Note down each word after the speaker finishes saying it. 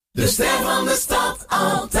De ster van de stad,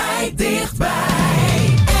 altijd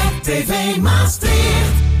dichtbij. RTV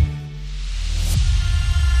Maastricht.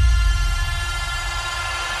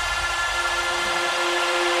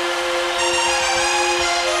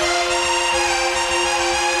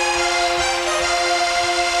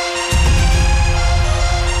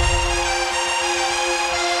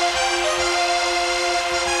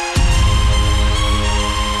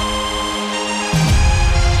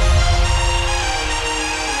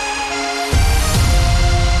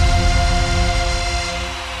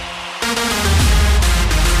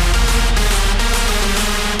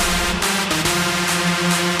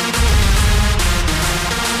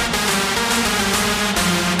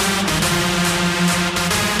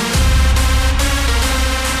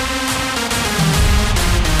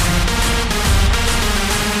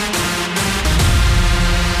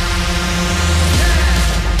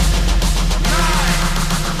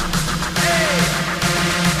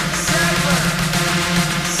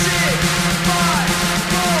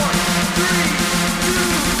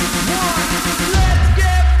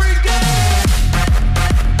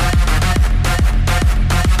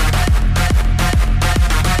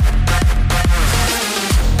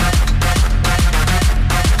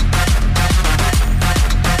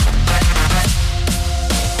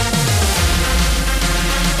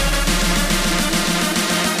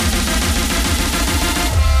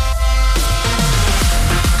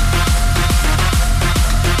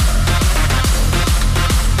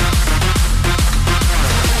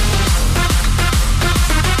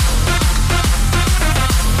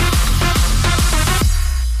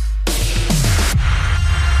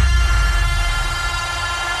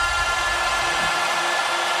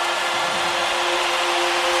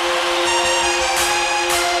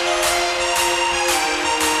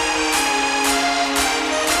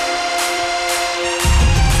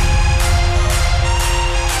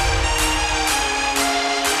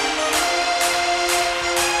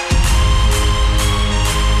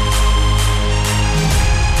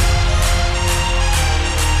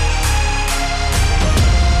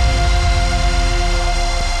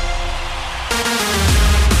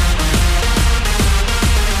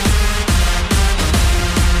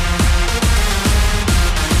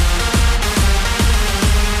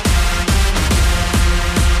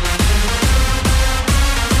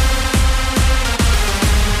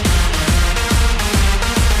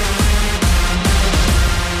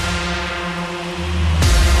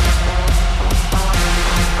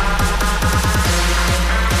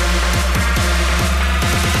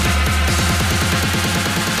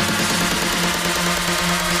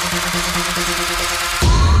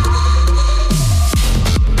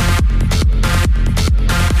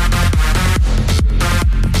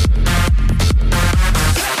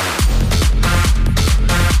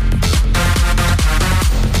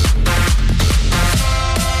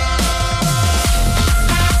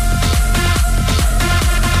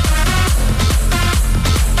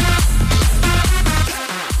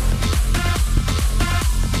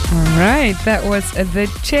 That was The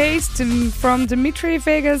Chase from Dimitri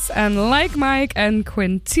Vegas and Like Mike and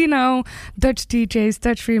Quintino, Dutch DJs,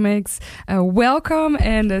 Dutch Remix. Welcome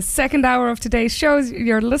in the second hour of today's show.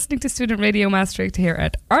 You're listening to Student Radio Maastricht here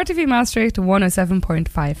at RTV Maastricht 107.5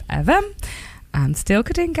 FM. I'm still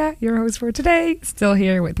Katinka, your host for today. Still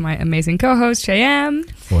here with my amazing co-host Cheyenne.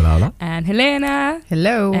 Hola. And Helena.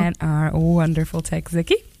 Hello. And our wonderful tech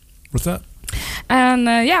Ziki. What's up? And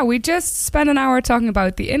we just spent an hour talking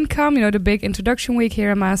about the income, the big introduction week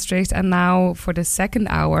here in Maastricht. And now for the second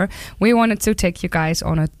hour, we wanted to take you guys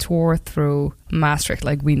on a tour through Maastricht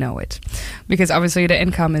like we know it. Because obviously the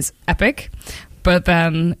income is epic, but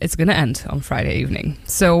then it's going to end on Friday evening.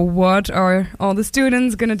 So what are all the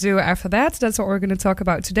students going to do after that? That's what we're going to talk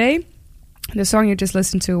about today. The song you just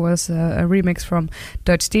listened to was a remix from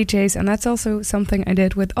Dutch DJs, and that's also something I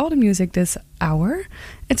did with all the music this hour.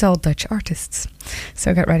 It's all Dutch artists.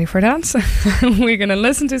 So get ready for that. We're going to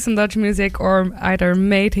listen to some Dutch music or either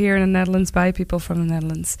made here in the Netherlands by people from the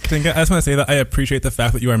Netherlands. I just want to say that I appreciate the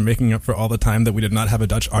fact that you are making up for all the time that we did not have a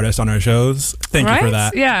Dutch artist on our shows. Thank you for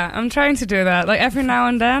that. Yeah, I'm trying to do that. Like every now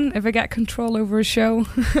and then, if I get control over a show,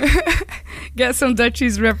 get some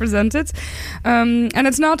Dutchies represented. And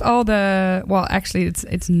it's not all the... Well, actually,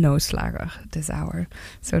 it's no slager this hour.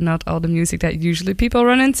 So not all the music that usually people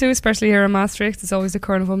run into, especially here in Maastricht. It's always the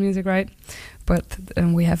carnival music, right? but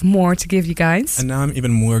we have more to give you guys. And now I'm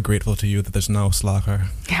even more grateful to you that there's no slager.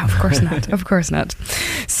 Yeah, of course not. Of course not.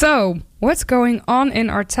 So, what's going on in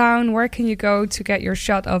our town? Where can you go to get your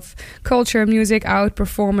shot of culture, music, out,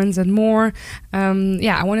 performance, and more?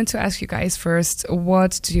 I wanted to ask you guys first,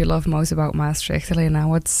 what do you love most about Maastricht? Helena,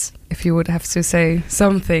 if you would have to say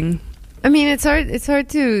something? I mean, it's hard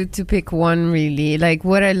to pick one, really. Like,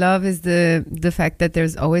 what I love is the fact that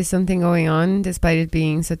there's always something going on, despite it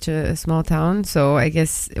being such a small town. So I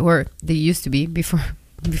guess, or they used to be before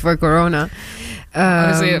Corona.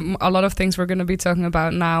 Honestly, a lot of things we're going to be talking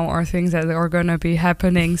about now are things that are going to be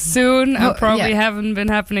happening soon and probably haven't been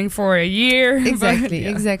happening for a year.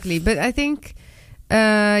 Exactly. But I think,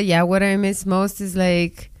 what I miss most is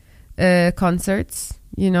like concerts.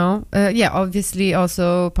 Obviously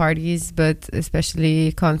also parties, but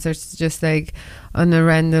especially concerts, just like on a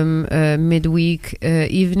random midweek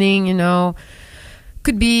evening,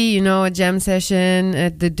 could be, a jam session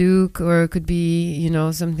at the Duke, or it could be,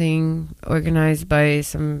 something organized by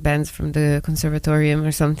some bands from the conservatorium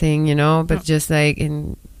or something, but just like I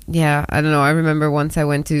don't know. I remember once I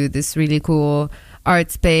went to this really cool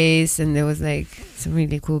art space and there was like some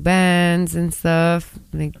really cool bands and stuff,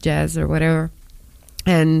 like jazz or whatever.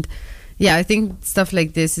 And I think stuff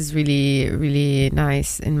like this is really, really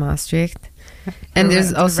nice in Maastricht. And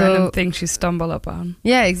there's also random things you stumble upon.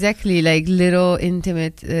 Yeah, exactly, like little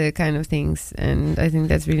intimate kind of things, and I think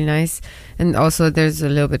that's really nice. And also, there's a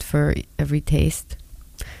little bit for every taste,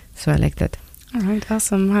 so I like that. All right,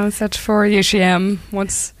 awesome. How is that for you, Shyam?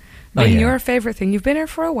 What's been your favorite thing? You've been here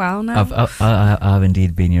for a while now. I've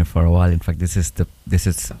indeed been here for a while. In fact, this is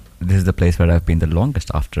the place where I've been the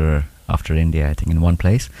longest after India, I think, in one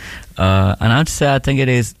place. And I'd say I think it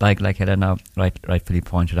is like Helena rightfully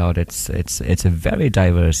pointed out. It's a very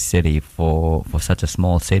diverse city for such a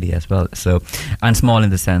small city as well. So, and small in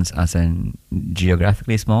the sense as in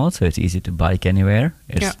geographically small. So it's easy to bike anywhere.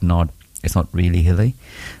 It's not really hilly.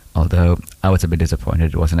 Although I was a bit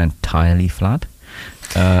disappointed it wasn't entirely flat.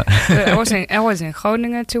 I was in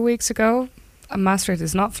Groningen 2 weeks ago. Maastricht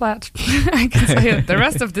is not flat. I can tell you the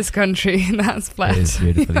rest of this country, that's flat. It is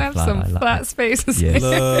beautifully you have flat. some flat spaces. Yes.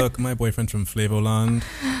 Look, my boyfriend's from Flevoland.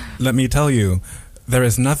 Let me tell you, there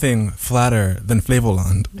is nothing flatter than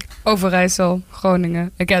Flevoland. Overijssel,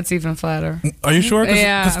 Groningen, it gets even flatter. Are you sure?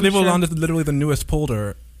 Because I'm Flevoland sure. is literally the newest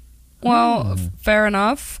polder. Well, fair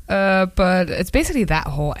enough, but it's basically that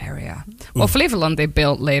whole area. Well, Flevoland they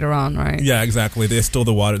built later on, right? Yeah, exactly. They stole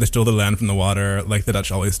the water. They stole the land from the water, like the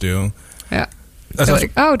Dutch always do. Yeah. They're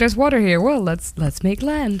like, there's water here. Well, let's make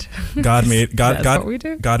land. God made That's what we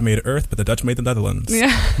do. God made Earth, but the Dutch made the Netherlands.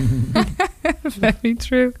 Yeah, very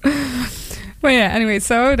true. Well, yeah. Anyway,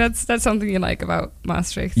 so that's something you like about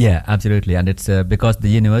Maastricht. Yeah, absolutely, and it's because the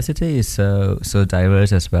university is so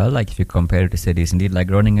diverse as well. Like if you compare it to cities, indeed, like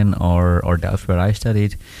Groningen or Delft, where I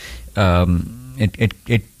studied,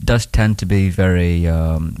 it does tend to be very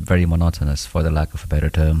very monotonous, for the lack of a better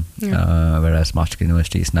term. Yeah. Whereas Maastricht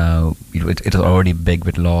University is now it's already big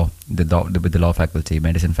with law, with the law faculty,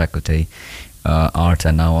 medicine faculty, arts,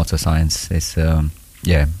 and now also science. Is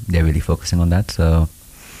they're really focusing on that. So.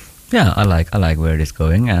 Yeah, I like where it is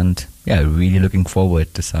going, and really looking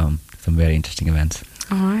forward to some very interesting events.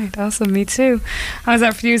 All right, awesome. Me too. How's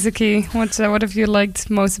that for you, Zaki? What have you liked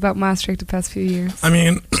most about Maastricht the past few years? I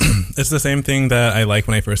mean, it's the same thing that I liked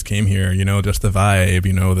when I first came here. Just the vibe.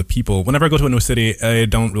 The people. Whenever I go to a new city, I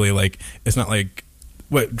don't really like. It's not like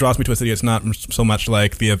what draws me to a city. It's not so much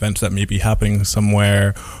like the events that may be happening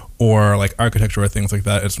somewhere, or like architecture or things like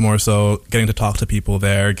that. It's more so getting to talk to people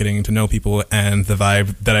there, getting to know people, and the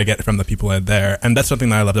vibe that I get from the people there. And that's something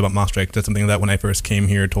that I loved about Maastricht. That's something that when I first came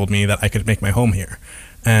here told me that I could make my home here.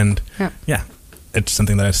 And it's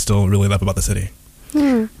something that I still really love about the city.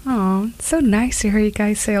 Oh, it's so nice to hear you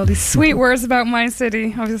guys say all these sweet words about my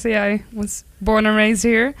city. Obviously, I was born and raised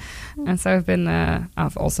here, and so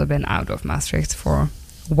I've also been out of Maastricht for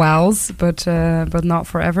whiles, but not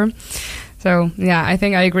forever. So, I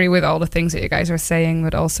think I agree with all the things that you guys are saying,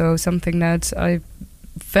 but also something that I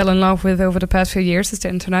fell in love with over the past few years is the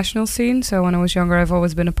international scene. So when I was younger, I've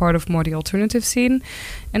always been a part of more the alternative scene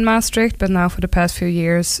in Maastricht, but now for the past few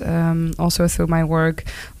years, also through my work,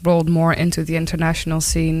 rolled more into the international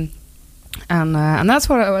scene. And that's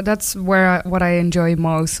what I enjoy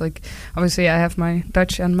most. Like, obviously, I have my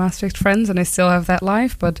Dutch and Maastricht friends, and I still have that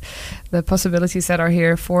life. But the possibilities that are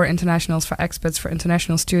here for internationals, for expats, for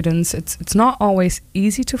international students, it's not always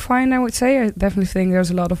easy to find. I would say. I definitely think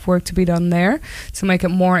there's a lot of work to be done there to make it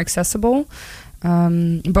more accessible.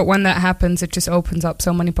 But when that happens, it just opens up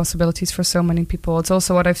so many possibilities for so many people. It's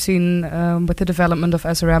also what I've seen with the development of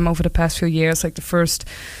SRM over the past few years. Like the first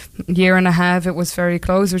year and a half, it was very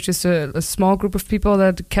close. It was just a small group of people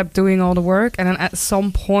that kept doing all the work. And then at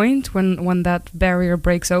some point, when that barrier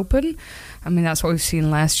breaks open, I mean, that's what we've seen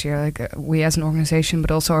last year. Like we as an organization, but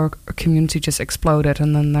also our community just exploded.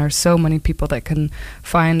 And then there's so many people that can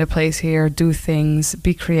find a place here, do things,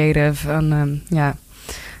 be creative. And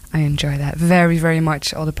I enjoy that very, very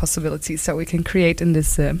much, all the possibilities that we can create in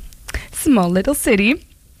this small little city.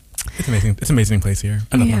 It's amazing. It's an amazing place here.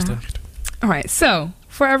 I love Maastricht. All right, so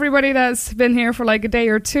for everybody that's been here for like a day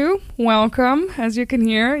or two, welcome. As you can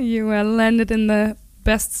hear, you landed in the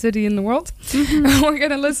best city in the world. Mm-hmm. We're going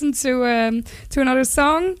to listen to another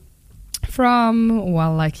song from,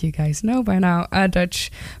 well, like you guys know by now, a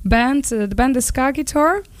Dutch band. The band is Ska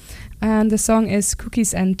Guitar, and the song is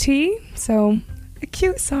Cookies and Tea. So a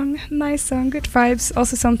cute song, nice song, good vibes.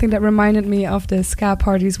 Also something that reminded me of the ska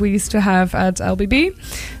parties we used to have at LBB.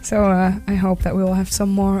 So I hope that we will have some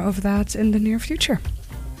more of that in the near future.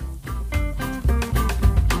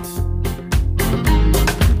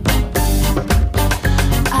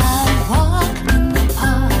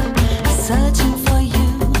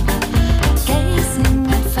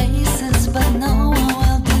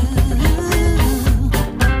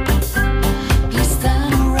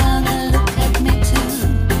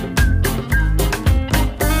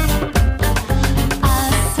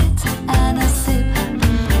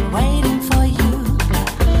 Waiting for you,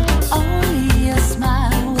 only a smile.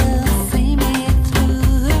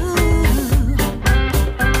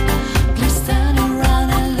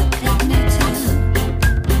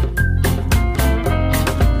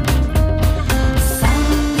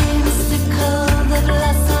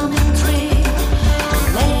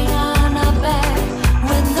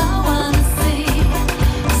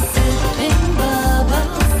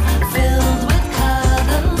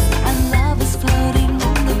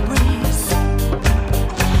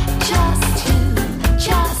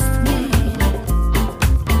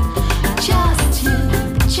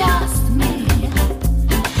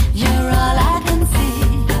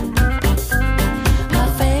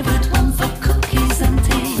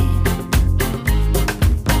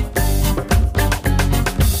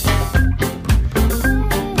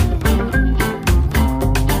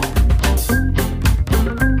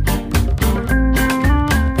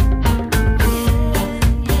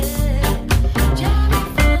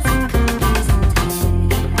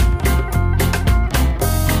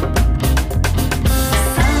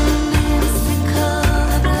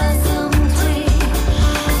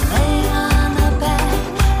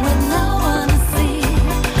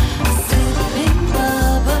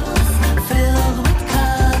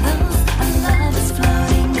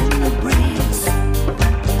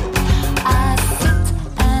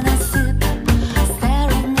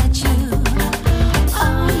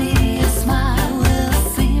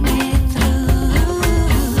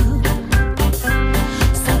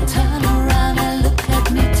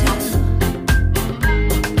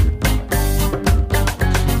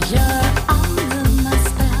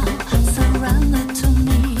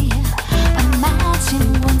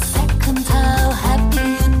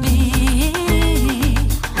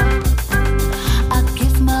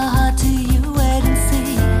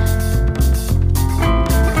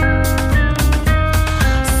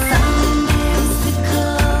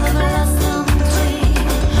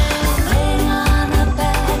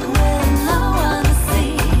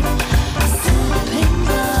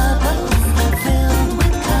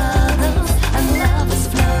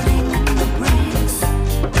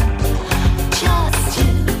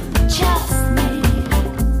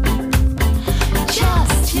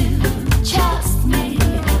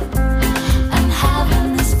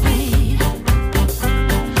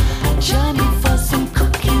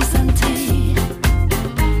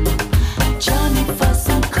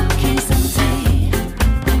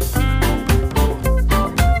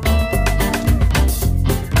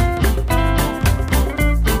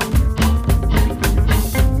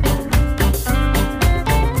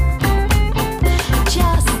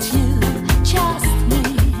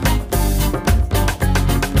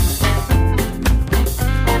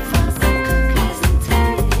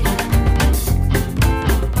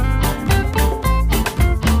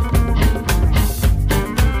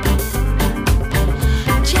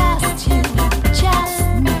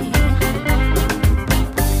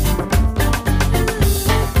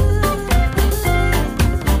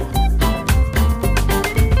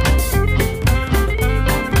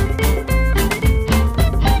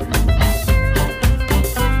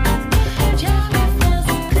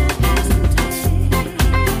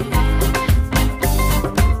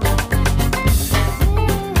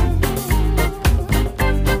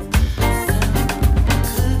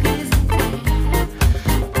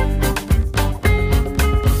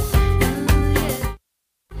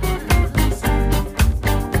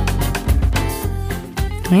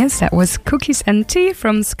 Yes, that was Cookies and Tea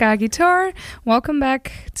from Ska Guitar. Welcome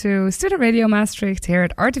back to Student Radio Maastricht here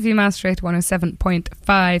at RTV Maastricht 107.5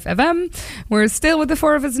 FM. We're still with the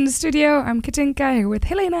four of us in the studio. I'm Katinka here with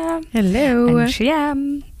Helena. Hello. And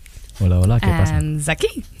Shyam. Hola, hola, ¿qué pasa? And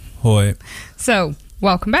Zaki. Hoi. So,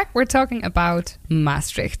 welcome back. We're talking about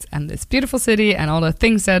Maastricht and this beautiful city and all the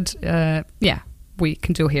things that, we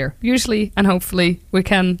can do here. Usually and hopefully we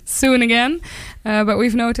can soon again. But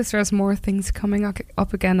we've noticed there's more things coming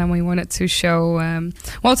up again, and we wanted to show,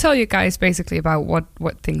 tell you guys basically about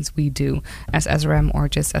what things we do as SRM or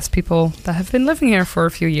just as people that have been living here for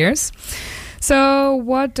a few years. So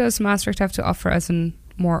what does Maastricht have to offer as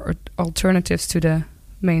more alternatives to the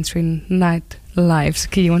mainstream night lives?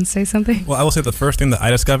 Can you want to say something? Well, I will say the first thing that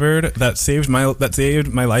I discovered that saved my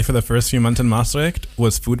life for the first few months in Maastricht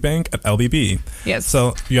was Food Bank at LBB. Yes. So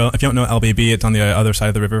if you don't know LBB, it's on the other side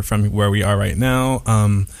of the river from where we are right now.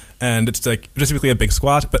 And it's like just basically a big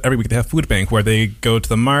squat, but every week they have Food Bank where they go to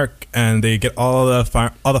the mark and they get it's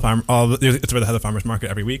where they have the farmers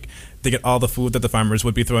market every week. They get all the food that the farmers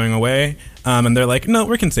would be throwing away, and they're like, no,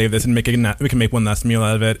 we can save this and we can make one last meal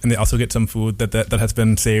out of it. And they also get some food that has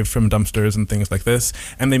been saved from dumpsters and things like this,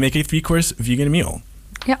 and they make a 3-course vegan meal.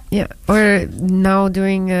 Yeah. Or now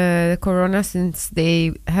during Corona, since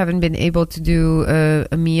they haven't been able to do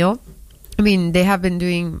a meal. I mean, they have been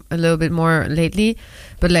doing a little bit more lately,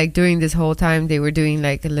 but like during this whole time, they were doing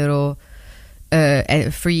like a little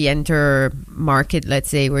free enter market, let's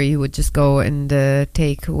say, where you would just go and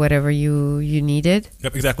take whatever you needed.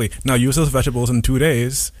 Yep, exactly. Now use those vegetables in 2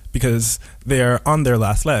 days because they are on their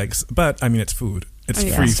last legs. But I mean, it's food. It's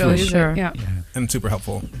free food. Sure. Yeah. And super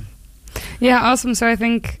helpful. Yeah, awesome. So I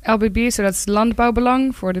think LBB, so that's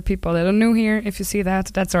Landbouwbelang for the people that are new here. If you see that,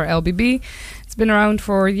 that's our LBB. It's been around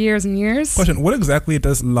for years and years. Question, what exactly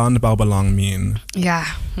does Landbouwbelang mean? Yeah,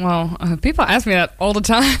 well, people ask me that all the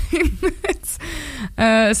time.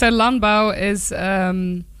 So Landbouw is,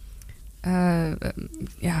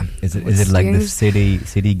 Is it like the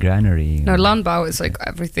city granary? No, Landbouw is like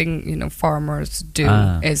everything, farmers do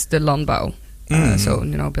is the Landbouw. So,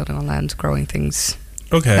 building on land, growing things.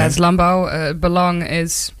 Okay. That's Landbouw. Belang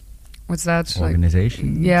is, what's that?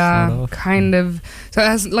 Organization? Yeah, sort of? kind of. So it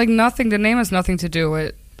has nothing, the name has nothing to do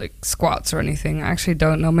with like squats or anything. I actually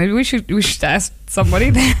don't know. Maybe we should ask somebody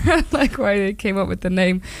there like why they came up with the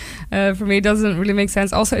name. For me, it doesn't really make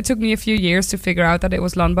sense. Also, it took me a few years to figure out that it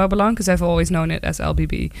was Landbouwbelang because I've always known it as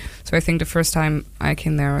LBB. So I think the first time I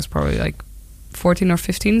came there I was probably like 14 or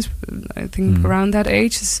 15, I think around that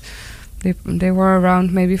age. They were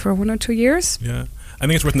around maybe for 1 or 2 years. Yeah. I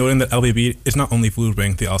think it's worth noting that LBB is not only Food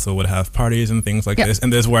Bank, they also would have parties and things like this.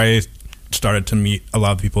 And this is where I started to meet a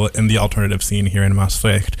lot of people in the alternative scene here in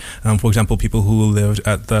Maastricht. For example, people who lived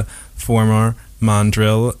at the former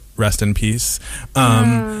Mandrill, rest in peace.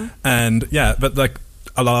 But like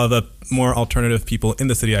a lot of the more alternative people in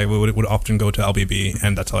the city, I would often go to LBB,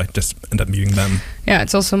 and that's how I just end up meeting them. Yeah,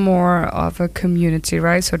 it's also more of a community,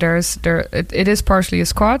 right? So it is partially a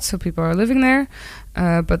squat, so people are living there.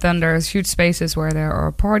 But then there's huge spaces where there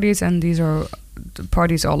are parties, and these are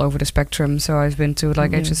parties all over the spectrum. So I've been to,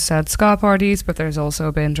 like I just said, ska parties, but there's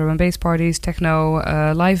also been drum and bass parties, techno,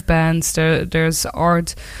 live bands. There's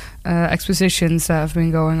art expositions that have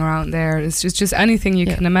been going around there. It's just anything you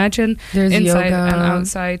can imagine. There's inside yoga and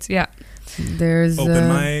outside. Yeah. There's open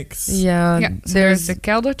mics. So there's the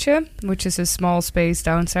Keldertje, which is a small space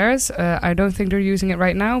downstairs. I don't think they're using it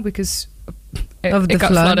right now because it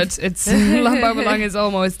got flooded. It's Landbouwbelang is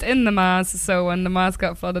almost in the Maas, so when the Maas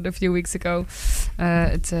got flooded a few weeks ago,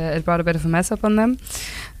 it brought a bit of a mess up on them.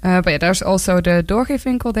 But yeah, there's also the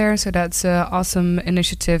Doorgeefwinkel there, so that's an awesome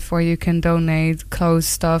initiative where you can donate clothes,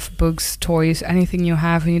 stuff, books, toys, anything you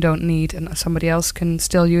have and you don't need, and somebody else can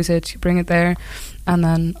still use it. You bring it there, and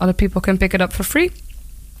then other people can pick it up for free.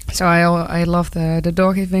 So I love the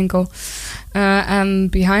Doorgeefwinkel. And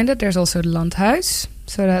behind it, there's also the Landhuis.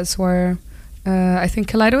 So that's where I think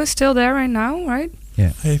Kaleido is still there right now, right?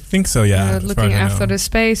 Yeah, I think so. Yeah, looking after the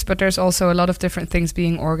space, but there's also a lot of different things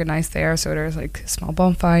being organized there. So there's like small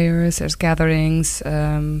bonfires, there's gatherings,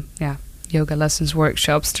 yoga lessons,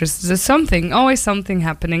 workshops. There's always something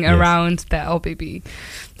happening around the LBB.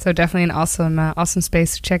 So definitely an awesome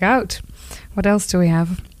space to check out. What else do we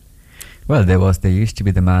have? Well, there used to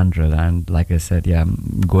be the Mandrill, and like I said,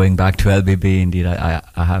 going back to LBB, indeed, I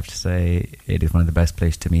have to say it is one of the best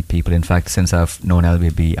places to meet people. In fact, since I've known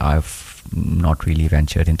LBB, I've not really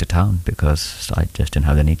ventured into town because I just didn't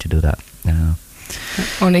have the need to do that.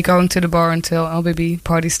 Only going to the bar until LBB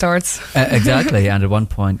party starts. Exactly, and at one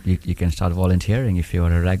point you can start volunteering if you're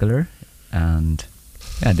a regular, and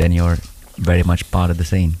then you're very much part of the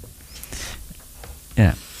scene.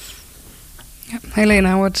 Yeah.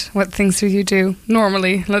 Helena, what things do you do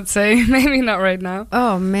normally? Let's say maybe not right now.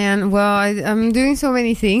 Oh man, well I'm doing so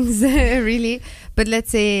many things really, but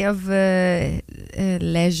let's say of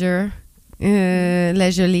leisurely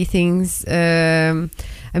things.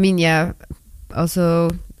 I mean, yeah,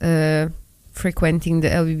 also frequenting the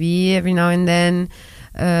LBB every now and then.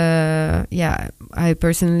 Yeah, I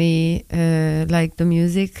personally like the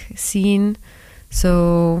music scene,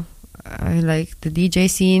 so I like the DJ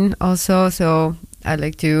scene also. So I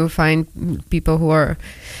like to find people who are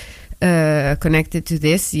connected to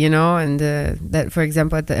this, you know, and that, for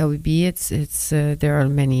example, at the LBB, it's there are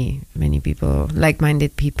many people,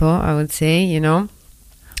 like-minded people, I would say, you know.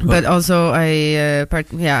 But also I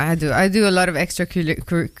do a lot of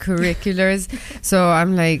extracurriculars. So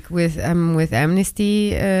I'm with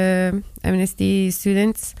Amnesty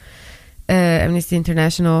students, Amnesty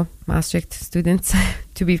International Maastricht students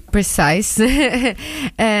to be precise.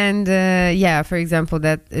 And for example,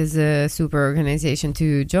 that is a super organization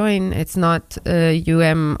to join. It's not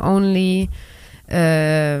UM only.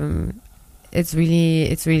 It's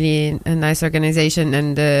really a nice organization,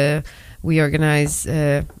 and we organize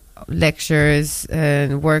lectures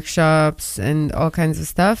and workshops and all kinds of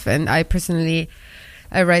stuff. And I personally,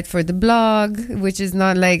 I write for the blog, which is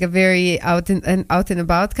not like a very out and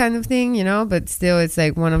about kind of thing, you know, but still it's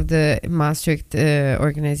like one of the Maastricht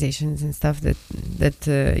organizations and stuff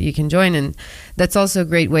that you can join. And that's also a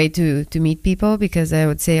great way to meet people, because I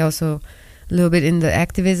would say also a little bit in the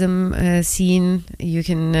activism scene, you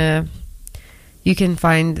can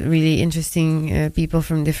find really interesting people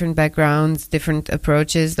from different backgrounds, different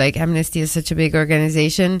approaches. Like Amnesty is such a big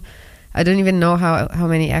organization. I don't even know how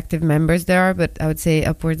many active members there are, but I would say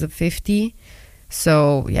upwards of 50.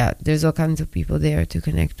 So yeah, there's all kinds of people there to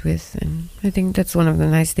connect with, and I think that's one of the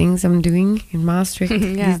nice things I'm doing in Maastricht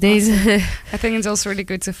these days. I think it's also really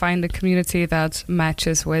good to find a community that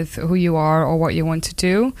matches with who you are or what you want to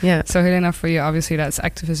do. Yeah. So Helena, for you, obviously that's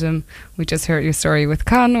activism. We just heard your story with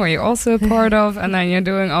Cannes, where you're also a part of, and then you're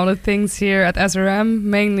doing all the things here at SRM,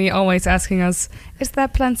 mainly always asking us, is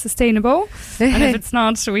that plan sustainable? And if it's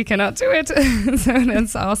not, we cannot do it. So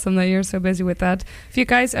that's awesome that you're so busy with that. Have you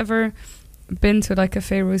guys ever been to like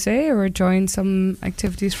Café Rosé or joined some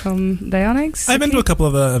activities from Dionyx? I've been to a couple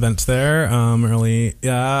of events there early.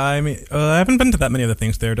 Yeah, I mean, I haven't been to that many of the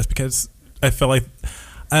things there, just because I feel like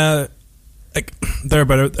there are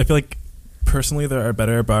better. I feel like personally there are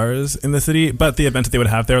better bars in the city, but the events that they would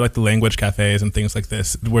have there, like the language cafes and things like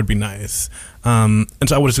this, would be nice. And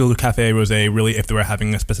so I would just go to Café Rosé really if they were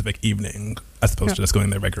having a specific evening, as opposed to just going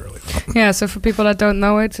there regularly. Yeah, so for people that don't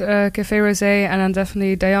know it, Café Rosé and then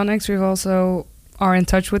definitely Dionyx, we've also are in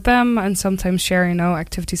touch with them and sometimes share,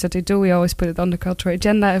 activities that they do. We always put it on the cultural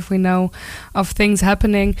agenda if we know of things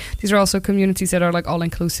happening. These are also communities that are like all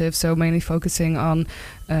inclusive, so mainly focusing on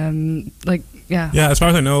as far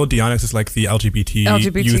as I know, Dionyx is like the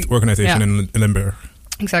LGBT youth organization in Limburg.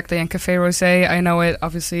 Exactly, and Café Rosé, I know it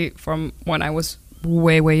obviously from when I was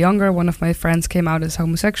way younger. One of my friends came out as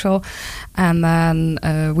homosexual, and then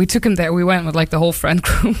we took him there. We went with like the whole friend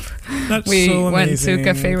group. We went to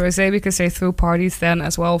Café Rosé because they threw parties then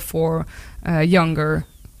as well for younger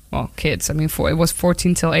kids. I mean, it was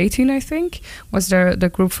 14 till 18, I think, was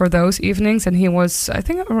the group for those evenings. And he was, I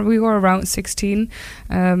think we were around 16.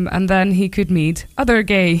 And then he could meet other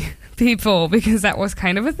gay people, because that was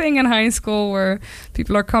kind of a thing in high school where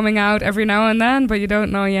people are coming out every now and then, but you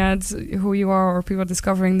don't know yet who you are, or people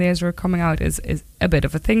discovering this or coming out is a bit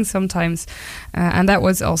of a thing sometimes. And that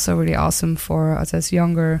was also really awesome for us as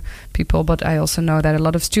younger people. But I also know that a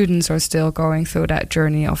lot of students are still going through that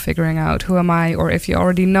journey of figuring out who am I, or if you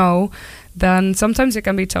already know, then sometimes it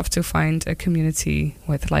can be tough to find a community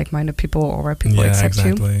with like-minded people or where people accept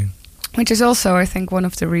you. Which is also, I think, one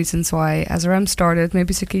of the reasons why SRM started.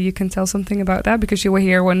 Maybe, Siki, you can tell something about that, because you were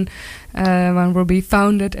here when Ruby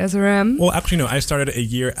founded SRM. Well, actually, no. I started a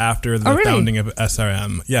year after the founding of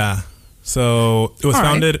SRM. Yeah. So it was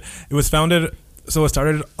founded. It was founded. So it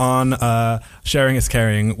started on sharing is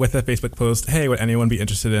caring with a Facebook post. Hey, would anyone be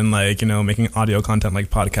interested in making audio content like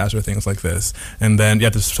podcasts or things like this? And then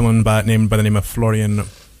there's someone named by the name of Florian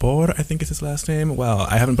Bohr, I think is his last name. Well,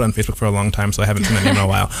 I haven't been on Facebook for a long time, so I haven't seen that name in a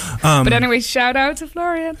while. But anyway, shout out to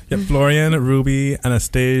Florian. Yeah, Florian, Ruby,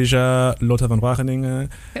 Anastasia, Lotte van Wageningen.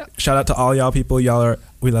 Yep. Shout out to all y'all people.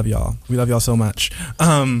 We love y'all. We love y'all so much.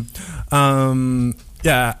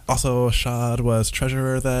 Yeah. Also, Shad was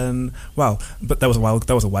treasurer then. Wow, but that was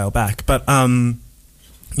a while back. But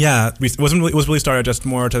Yeah, it was really started just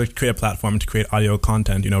more to create a platform to create audio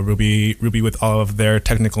content. Ruby with all of their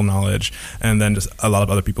technical knowledge, and then just a lot of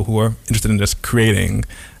other people who are interested in just creating,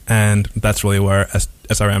 and that's really where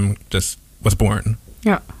SRM just was born.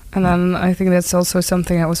 Yeah, and then I think that's also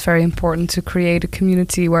something that was very important, to create a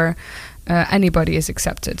community where anybody is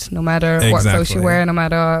accepted, no matter what clothes you wear, no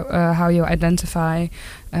matter how you identify,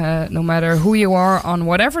 no matter who you are on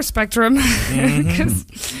whatever spectrum. Because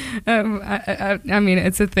I mean,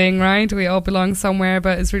 it's a thing, right? We all belong somewhere,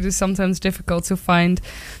 but it's really sometimes difficult to find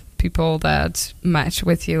people that match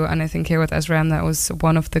with you. And I think here with SRM, that was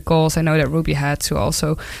one of the goals I know that Ruby had, to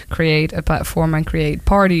also create a platform and create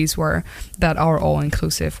parties that are all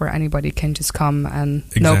inclusive, where anybody can just come and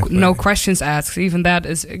no questions asked. Even that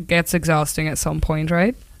gets exhausting at some point,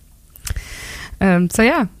 right? So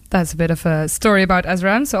yeah, that's a bit of a story about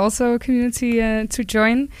SRM. So also a community to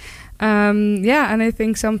join. Yeah, and I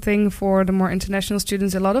think something for the more international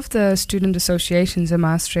students, a lot of the student associations in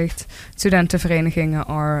Maastricht, studentenverenigingen,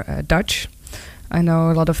 are Dutch. I know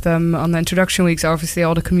a lot of them on the introduction weeks, obviously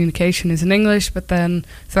all the communication is in English, but then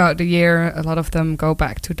throughout the year, a lot of them go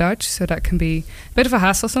back to Dutch. So that can be a bit of a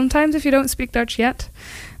hassle sometimes if you don't speak Dutch yet.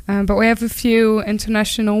 But we have a few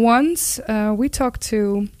international ones. We talked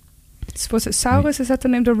to, was it Saurus? Is that the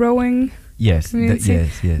name? The rowing? Yes,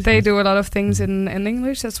 yes. They do a lot of things in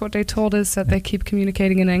English. That's what they told us, that they keep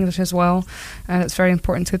communicating in English as well. It's very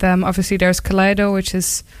important to them. Obviously, there's Kaleido, which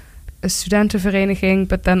is a studentenvereniging,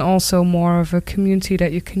 but then also more of a community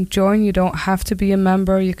that you can join. You don't have to be a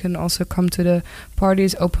member. You can also come to the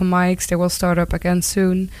parties, open mics. They will start up again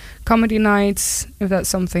soon. Comedy nights, if that's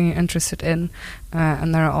something you're interested in.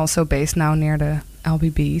 And they're also based now near the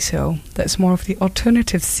LBB, so that's more of the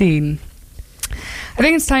alternative scene. I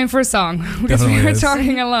think it's time for a song, because we were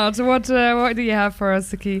talking a lot. What do you have for us,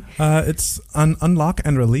 Saki? It's Unlock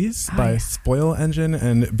and Release by Spoil Engine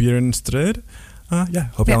and Björn Strud.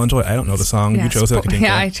 Hope y'all enjoy it. I don't know the song. You chose it.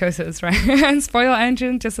 Yeah, I chose it. That's right. And Spoil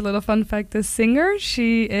Engine, just a little fun fact, the singer,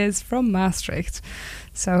 she is from Maastricht.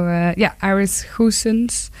 So, Iris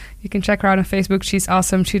Goosens. You can check her out on Facebook. She's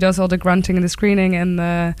awesome. She does all the grunting and the screening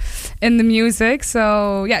and in the music.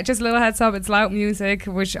 So, yeah, just a little heads up. It's loud music,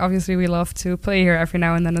 which obviously we love to play here every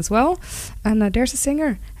now and then as well. And there's a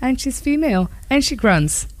singer, and she's female, and she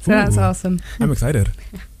grunts. So that's awesome. I'm excited.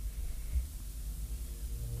 Yeah.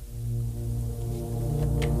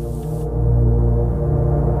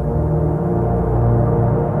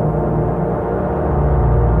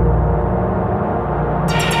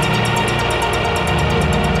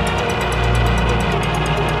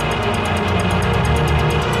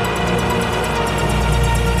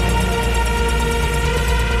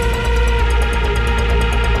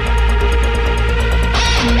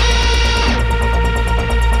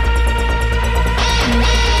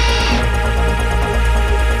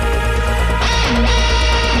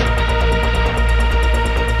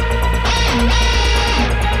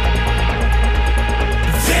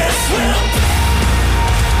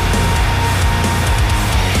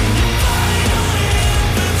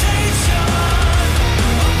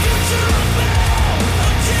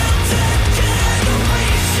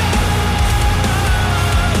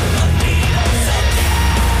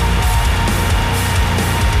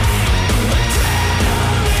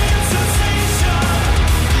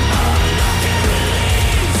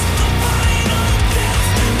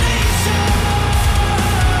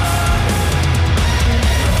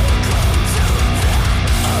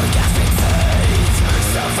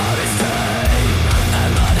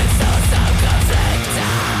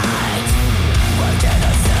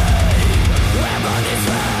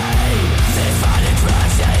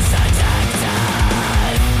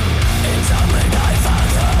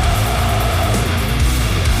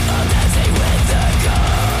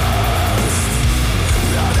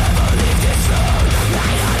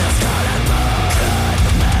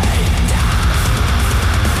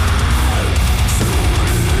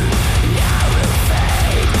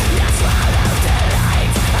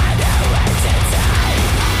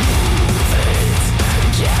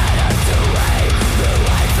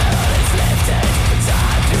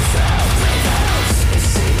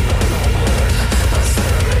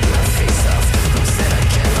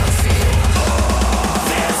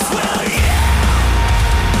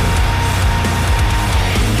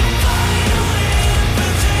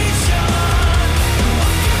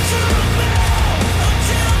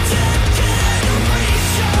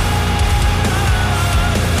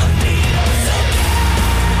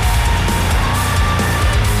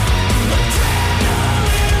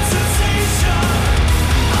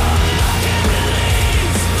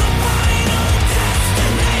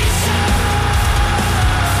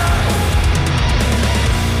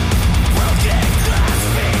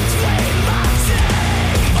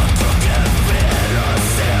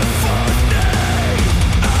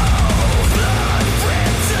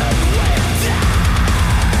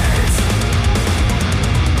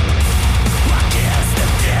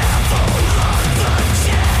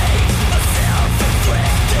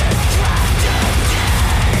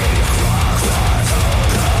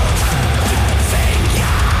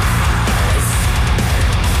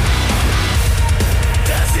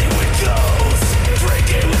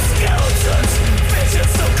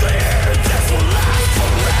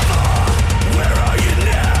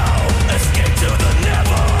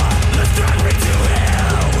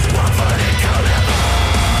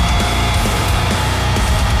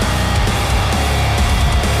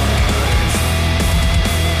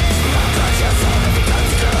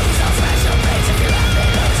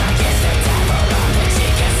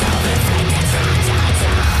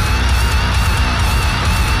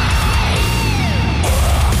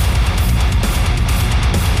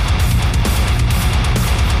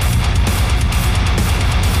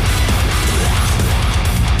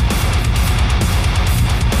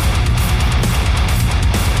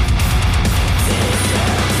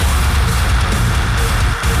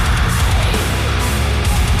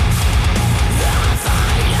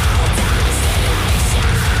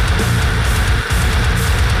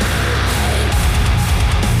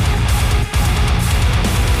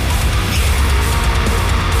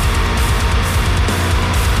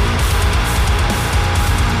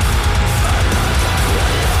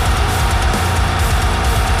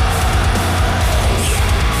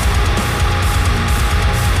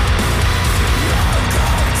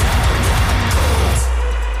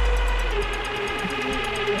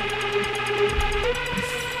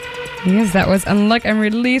 Yes, that was Unlock and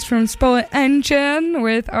Release from Spoiler Engine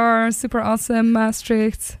with our super awesome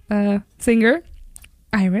Maastricht singer,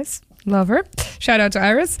 Iris. Love her. Shout out to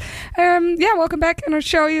Iris. Welcome back in our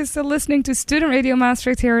show. You're still listening to Student Radio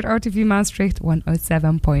Maastricht here at RTV Maastricht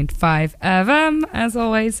 107.5 FM. As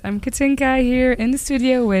always, I'm Katinka here in the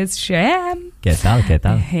studio with Sham. ¿Qué tal? ¿Qué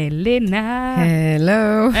tal? Helena.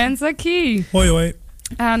 Hello. And Zaki. Hoi hoi.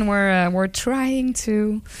 And we're trying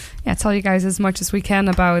to tell you guys as much as we can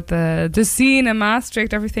about the scene in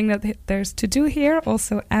Maastricht, everything that there's to do here,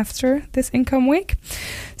 also after this income week.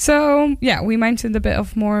 So we mentioned a bit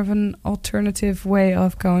of more of an alternative way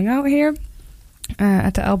of going out here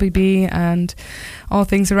at the LBB and all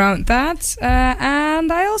things around that.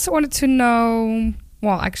 And I also wanted to know.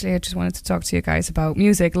 Well, actually, I just wanted to talk to you guys about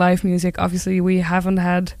music, live music. Obviously, we haven't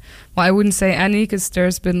had, I wouldn't say any, because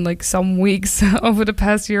there's been like some weeks over the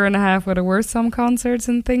past year and a half where there were some concerts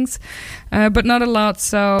and things, but not a lot.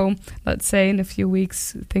 So let's say in a few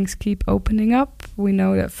weeks, things keep opening up. We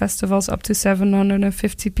know that festivals up to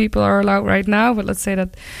 750 people are allowed right now, but let's say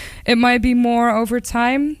that it might be more over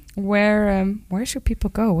time. Where should people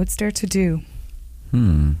go? What's there to do?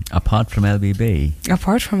 Apart from LBB.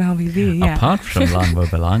 Apart from LBB, yeah. Apart from Lang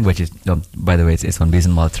Belang, which is, by the way, it's on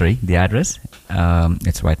Wiesenwald 3, the address.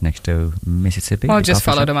 It's right next to Mississippi. Well, just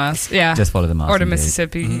follow the Maas. Yeah. Just follow the Maas. Or the indeed.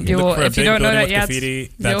 Mississippi. Mm-hmm. You will, if you don't know that yet.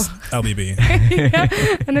 Graffiti, that's LBB.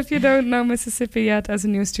 And if you don't know Mississippi yet as a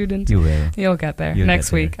new student, You will. you'll get there You'll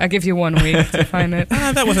next get there. week. I'll give you 1 week to find it.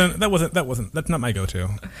 That's not my go-to.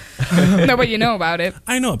 No, but you know about it.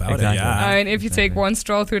 I know about Exactly. it, yeah. I mean, if you take one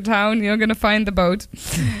stroll through town, you're going to find the boat.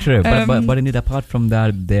 True, but indeed, apart from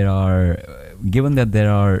that, there are, given that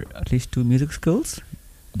there are at least 2 music schools,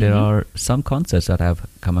 there are some concerts that I've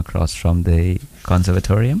come across from the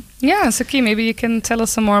conservatorium. Yeah, Saki, maybe you can tell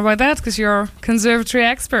us some more about that because you're a conservatory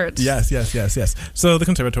expert. Yes. So the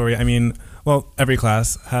conservatory, I mean, well, every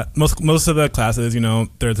class, most of the classes,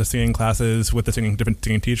 there's the singing classes with different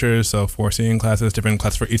singing teachers, so 4 singing classes, different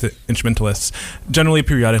classes for each instrumentalists. Generally,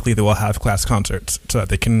 periodically, they will have class concerts so that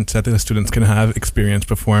the students can have experience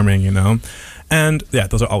performing, And yeah,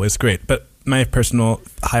 those are always great. But my personal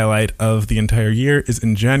highlight of the entire year is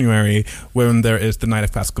in January when there is the Night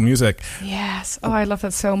of Classical Music. Yes. Oh, I love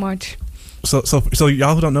that so much. So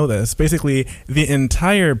y'all who don't know this, basically the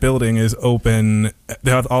entire building is open. They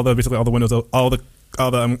have all the windows, all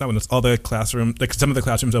the classroom, like some of the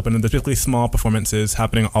classrooms open, and there's basically small performances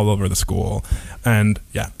happening all over the school. And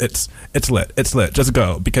yeah, it's lit. It's lit. Just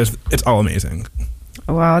go because it's all amazing.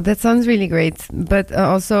 Wow, that sounds really great. But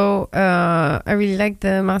also, I really like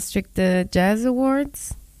the Maastricht Jazz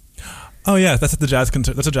Awards. Oh yeah, that's at the jazz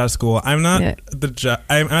concert. That's a jazz school. I'm not Yeah. at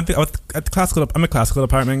the classical. I'm a classical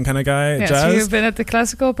department kind of guy. Yeah, jazz. so you've been at the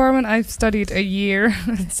classical department. I've studied a year,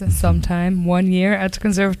 sometime 1 year at the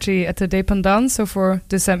conservatory at the Dependance, so for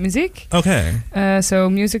de Sainte Musique. Okay. So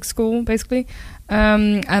music school basically,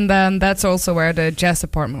 and then that's also where the jazz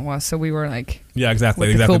department was. So we were like, Yeah, exactly.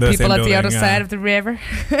 with the exactly. cool The people same at the building, other yeah. side of the river.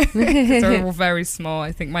 So we were very small.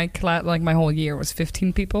 I think my whole year was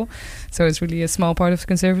 15 people, so it's really a small part of the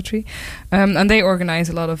conservatory. And they organize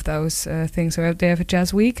a lot of those things. So they have a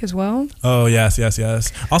jazz week as well. Oh yes.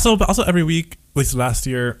 Also every week, at least last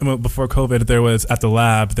year, before COVID, there was at the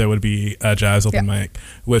lab there would be a jazz open mic,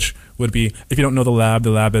 which would be, if you don't know the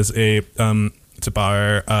lab is a it's a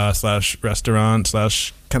bar / restaurant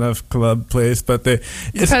 / kind of club place, but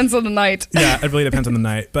Depends on the night. Yeah, it really depends on the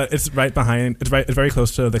night, but it's right behind. It's very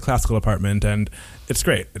close to the classical department, and it's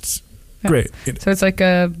great. It's great. So it's like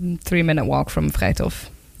a 3-minute walk from Vrijthof.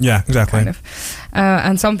 Yeah, exactly. Kind of.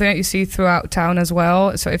 And something that you see throughout town as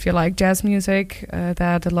well. So if you like jazz music,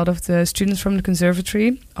 that a lot of the students from the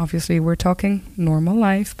conservatory, obviously we're talking normal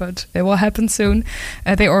life, but it will happen soon.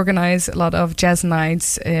 They organize a lot of jazz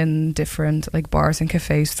nights in different like bars and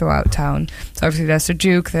cafes throughout town. So obviously there's the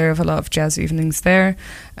Duke, there have a lot of jazz evenings there.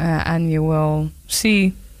 And you will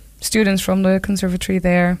see students from the conservatory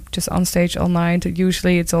there just on stage all night.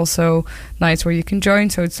 Usually it's also nights where you can join,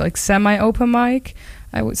 so it's like semi-open mic,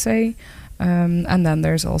 I would say. And then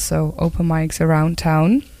there's also open mics around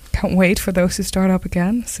town. Can't wait for those to start up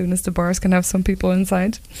again as soon as the bars can have some people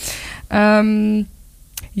inside.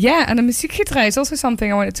 Yeah, and the Muziekgieterij is also something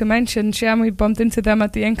I wanted to mention. Sham, we bumped into them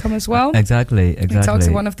at the Income as well. Exactly. We talked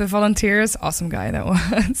to one of the volunteers. Awesome guy that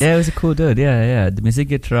was. Yeah, it was a cool dude. Yeah. The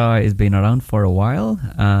Muziekgieterij has been around for a while,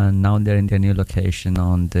 and now they're in their new location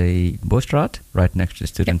on the Boostraat, right next to the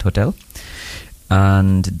student hotel.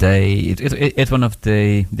 And it's one of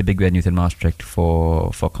the big venues in Maastricht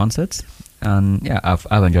for concerts. And yeah,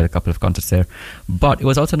 I've enjoyed a couple of concerts there. But it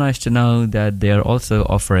was also nice to know that they are also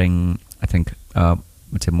offering, I think,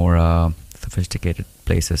 it's a more sophisticated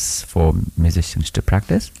places for musicians to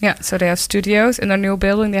practice. Yeah, so they have studios in their new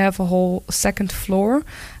building. They have a whole second floor,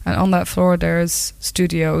 and on that floor there's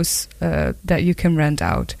studios that you can rent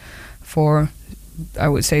out for, I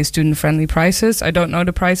would say, student-friendly prices. I don't know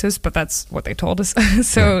the prices, but that's what they told us.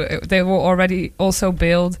 So they will already also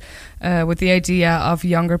build with the idea of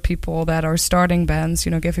younger people that are starting bands,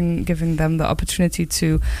 giving them the opportunity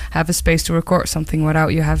to have a space to record something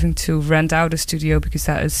without you having to rent out a studio, because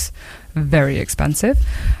that is very expensive.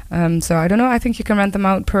 So I don't know, I think you can rent them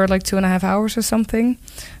out per 2.5 hours or something.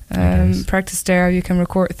 Practice there, you can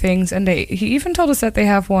record things. And he even told us that they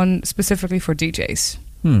have one specifically for DJs.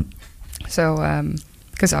 So,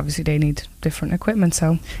 because obviously they need different equipment,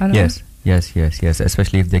 so I don't know. Yes.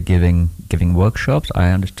 Especially if they're giving workshops.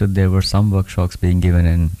 I understood there were some workshops being given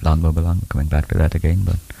in Landmobilan. Coming back to that again,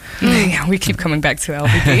 but yeah, we keep coming back to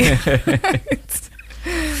LBB.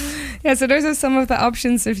 Yeah, so those are some of the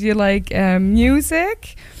options if you like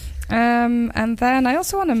music. And then I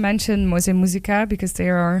also want to mention Moise Musica, because they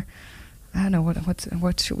are, I don't know,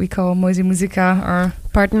 what should we call Moise Musica, or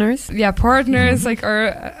Partners? Yeah, partners.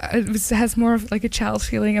 It has more of a child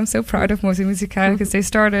feeling. I'm so proud of Moise Musica because they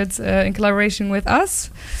started in collaboration with us.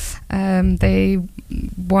 They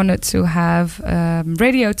wanted to have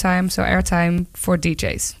radio time, so airtime for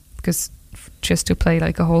DJs, because just to play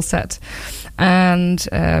a whole set. And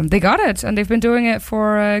they got it, and they've been doing it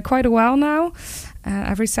for quite a while now,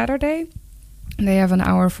 every Saturday. They have an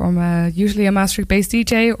hour from usually a Maastricht-based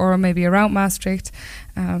DJ, or maybe around Maastricht.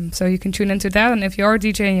 So you can tune into that. And if you're a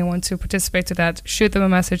DJ and you want to participate to that, shoot them a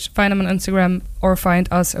message, find them on Instagram, or find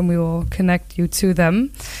us, and we will connect you to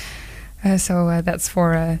them. So that's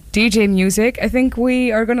for DJ music. I think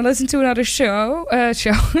we are going to listen to another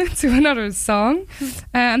to another song.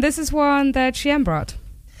 And this is one that Chiem brought.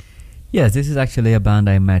 Yes, this is actually a band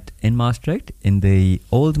I met in Maastricht, in the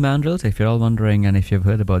old Mandrills. If you're all wondering, and if you've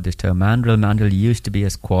heard about this term, Mandrill used to be a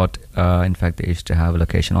squat. In fact, they used to have a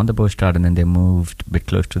location on the Bostraat, and then they moved a bit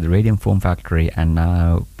close to the Radium Foam Factory, and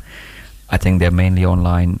now I think they're mainly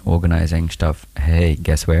online organizing stuff. Hey,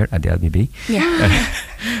 guess where? At the LBB. Yeah.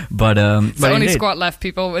 but only indeed, squad left,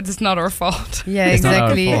 people. It's not our fault. Yeah, It's not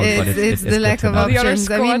our exactly. fault, but It's the lack of All the options.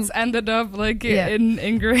 other squads ended up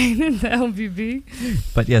ingrained in the LBB.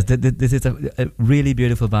 But yes, this is a really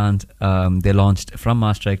beautiful band. They launched from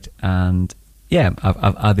Maastricht, and yeah,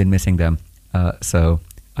 I've been missing them. So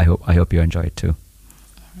I hope you enjoy it too.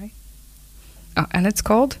 All right. Oh, and it's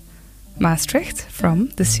called Maastricht from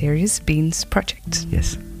the Serious Beans project.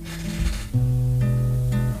 Yes.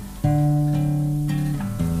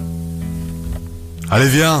 Allez,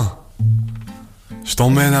 viens, je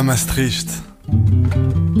t'emmène à Maastricht.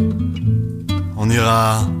 On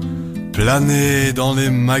ira planer dans les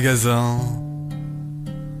magasins,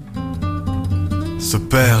 se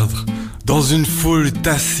perdre dans une foule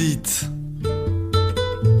tacite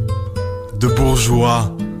de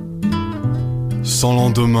bourgeois sans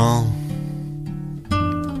lendemain.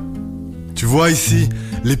 Tu vois ici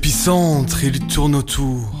l'épicentre, il tourne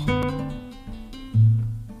autour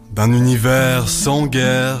d'un univers sans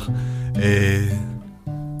guerre et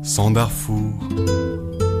sans Darfour,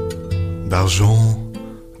 d'argent,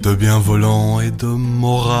 de bienvolants et de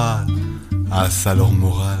morale à sa leur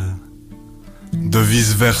morale, de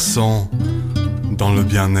vice versant dans le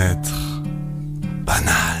bien-être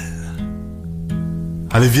banal.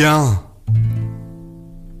 Allez, viens!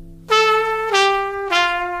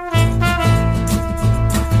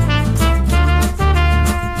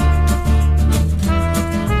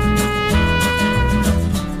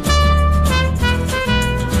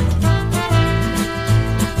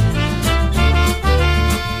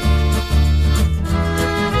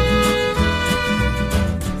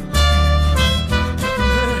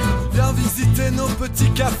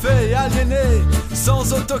 Café aliéné,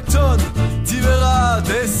 sans autochtones, tu verras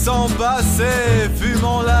des sans-passés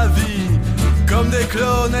fumant la vie comme des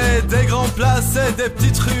clones et des grands placés, des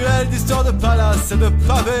petites ruelles d'histoires de palaces et de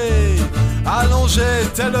pavés allongés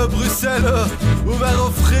tel Bruxelles, ouvert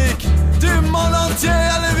au fric du monde entier.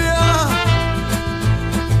 Allez, viens!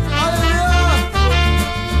 Allez, viens!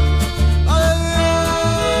 Allez, viens!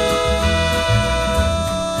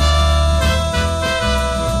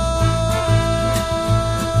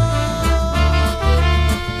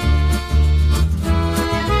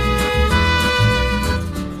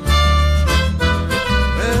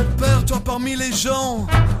 Parmi les gens,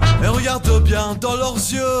 et regarde bien dans leurs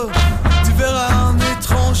yeux, tu verras un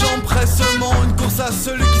étrange empressement, une course à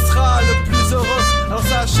celui qui sera le plus heureux. Alors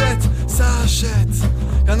ça achète,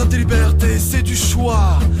 un homme de liberté, c'est du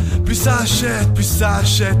choix. Plus ça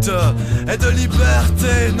achète. Et de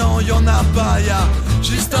liberté, non, y en a pas. Y'a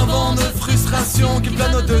juste un vent de frustration qui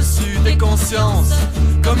plane au-dessus des consciences.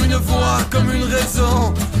 Comme une voix, comme une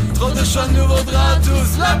raison. Trop de choix nous vaudra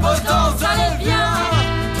tous la potence. Allez, viens!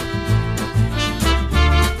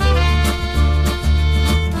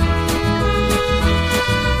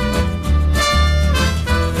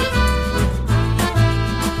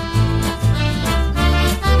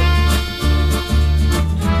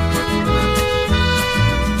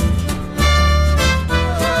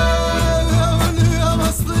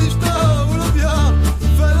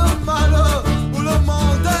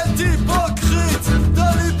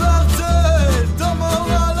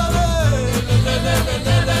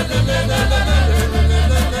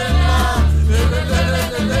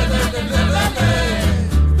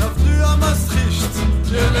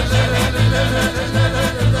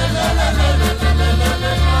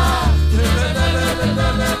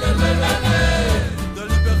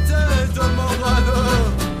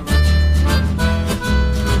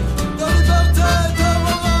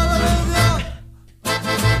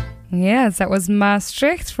 Yes, that was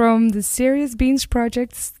Maastricht from the Serious Beans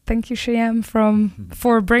Project. Thank you, Shyam,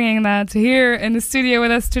 for bringing that here in the studio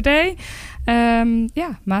with us today.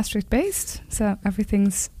 Yeah, Maastricht based, so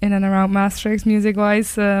everything's in and around Maastricht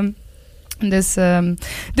music-wise. This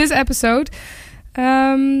episode.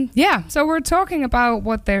 Yeah, so we're talking about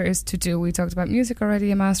what there is to do. We talked about music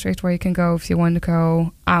already in Maastricht, where you can go if you want to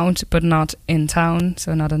go out, but not in town,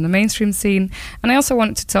 so not in the mainstream scene. And I also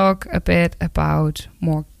wanted to talk a bit about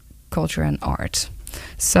more culture and art.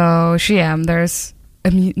 So, Shyam, there's a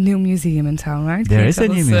new museum in town, right? There is a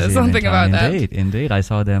new museum something in town, about that. Indeed. I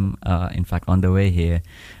saw them, in fact, on the way here.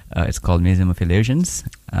 It's called Museum of Illusions,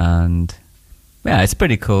 and yeah, it's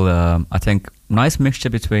pretty cool. I think nice mixture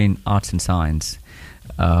between arts and science,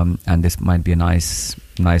 and this might be a nice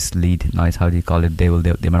lead. Nice, how do you call it? They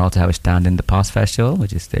might also have a stand in the Past Festival,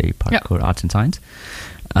 which is the parkour arts and science.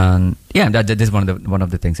 And yeah, that is one of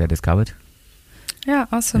the things I discovered. Yeah,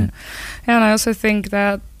 awesome. Yeah, and I also think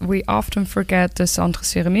that we often forget the Centre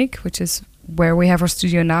Céramique, which is where we have our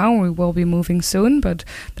studio now. We will be moving soon, but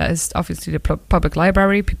that is obviously the public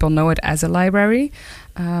library. People know it as a library.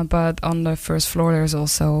 But on the first floor there's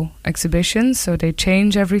also exhibitions, so they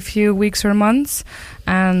change every few weeks or months,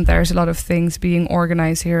 and there's a lot of things being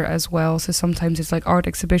organized here as well. So sometimes it's like art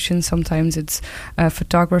exhibitions, sometimes it's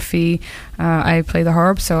photography. I play the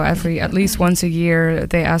harp, so at least once a year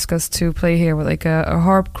they ask us to play here with like a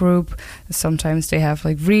harp group. Sometimes they have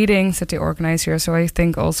like readings that they organize here. So I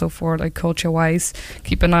think also for like culture wise,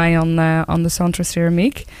 keep an eye on the Centre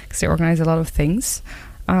Céramique, because they organize a lot of things.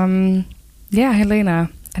 Yeah, Helena,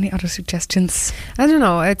 any other suggestions? I don't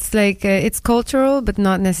know. It's like it's cultural, but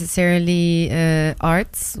not necessarily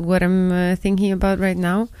arts. What I'm thinking about right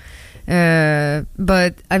now,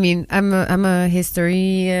 but I mean, I'm a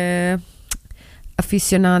history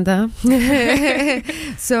aficionada,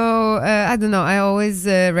 so I don't know. I always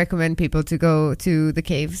recommend people to go to the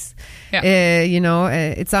caves. Yeah.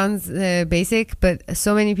 It sounds basic, but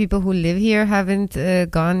so many people who live here haven't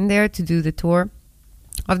gone there to do the tour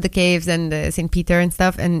of the caves and St. Peter and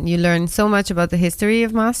stuff, and you learn so much about the history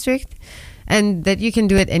of Maastricht, and that you can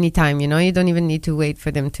do it anytime. You don't even need to wait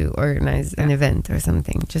for them to organize an event or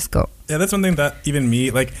something. Just go. Yeah, that's one thing that even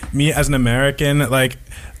me as an American,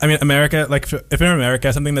 America, if you're in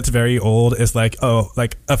America, something that's very old is like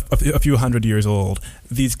a few hundred years old.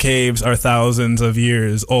 These caves are thousands of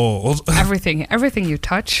years old. Everything you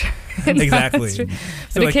touch. Exactly.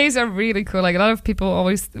 But the caves are really cool. Like a lot of people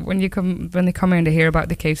always, when they come here and they hear about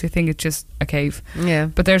the caves, they think it's just a cave. Yeah.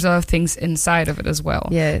 But there's a lot of things inside of it as well.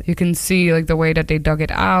 Yeah. You can see like the way that they dug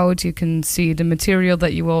it out. You can see the material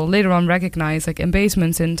that you will later on recognize, like in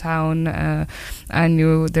basements in town.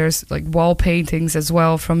 And there's like wall paintings as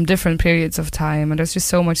well from different periods of time, and there's just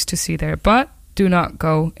so much to see there. But do not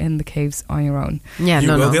go in the caves on your own. Yeah, you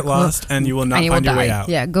will get lost and you will not find your way out.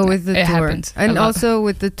 Yeah, go with the tour. Happens and also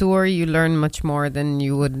with the tour, you learn much more than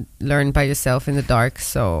you would learn by yourself in the dark.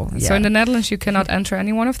 So in the Netherlands, you cannot enter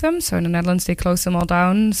any one of them. So in the Netherlands, they close them all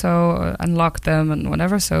down, and lock them and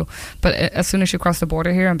whatever. So, but as soon as you cross the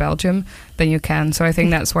border here in Belgium, then you can. So I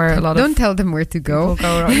think that's where a lot Don't tell them where to go.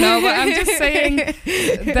 No, but I'm just saying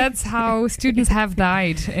that's how students have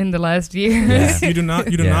died in the last years. Yeah. You do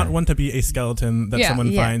not want to be a skeleton that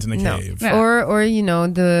someone finds in a cave. Yeah. Or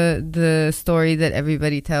the story that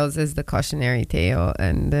everybody tells as the cautionary tale,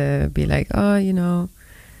 and be like,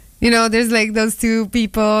 there's like those two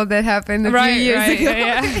people that happened a few years ago.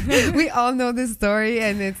 Yeah. We all know the story,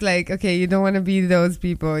 and it's like, okay, you don't want to be those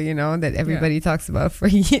people, that everybody talks about for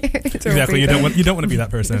years. Exactly. You don't want to be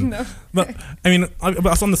that person. No. But I mean,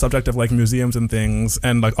 also on the subject of like museums and things,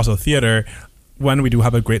 and like also theater, when we do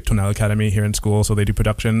have a great Tonell Academy here in school, so they do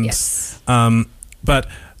productions. Yes.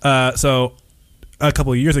 So a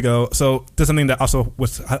couple of years ago, so there's something that also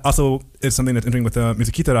is something that's interesting with the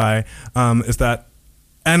Musikgieterei, is that.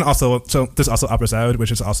 And also, so there's also Opera Zuid,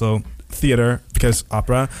 which is also theater, because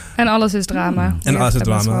opera. And Alles is Drama. And Alles is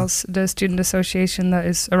Them as Drama. well, the student association that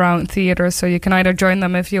is around theater. So you can either join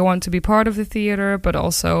them if you want to be part of the theater, but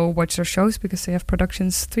also watch their shows because they have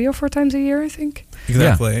productions 3 or 4 times a year, I think.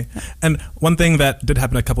 Exactly. Yeah. And one thing that did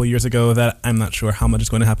happen a couple of years ago that I'm not sure how much is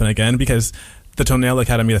going to happen again, because the Tonell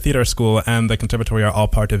Academy, the theater school, and the conservatory are all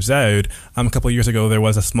part of Zuid. A couple of years ago, there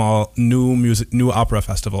was a small new opera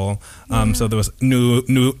festival. So there was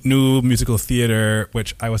new musical theater,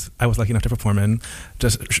 which I was lucky enough to perform in.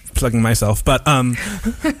 Just plugging myself, but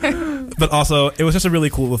also it was just a really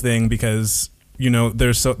cool thing because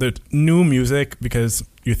there's new music, because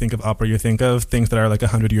you think of opera, you think of things that are like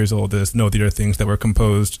 100 years old. There's no theater things that were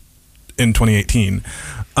composed in 2018,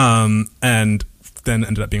 and then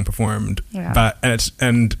ended up being performed. Yeah. But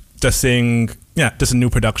and just seeing just a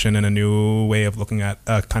new production and a new way of looking at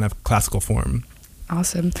a kind of classical form.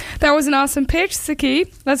 Awesome. That was an awesome pitch, Saki.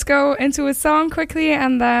 Let's go into a song quickly,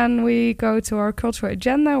 and then we go to our cultural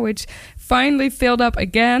agenda, which finally filled up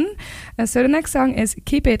again. So the next song is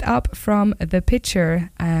Keep It Up from The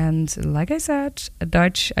Pitcher. And like I said,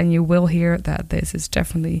 Dutch, and you will hear that this is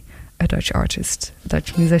definitely a Dutch artist,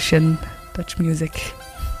 Dutch musician, Dutch music.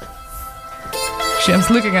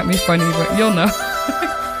 Sham's looking at me funny, but you'll know.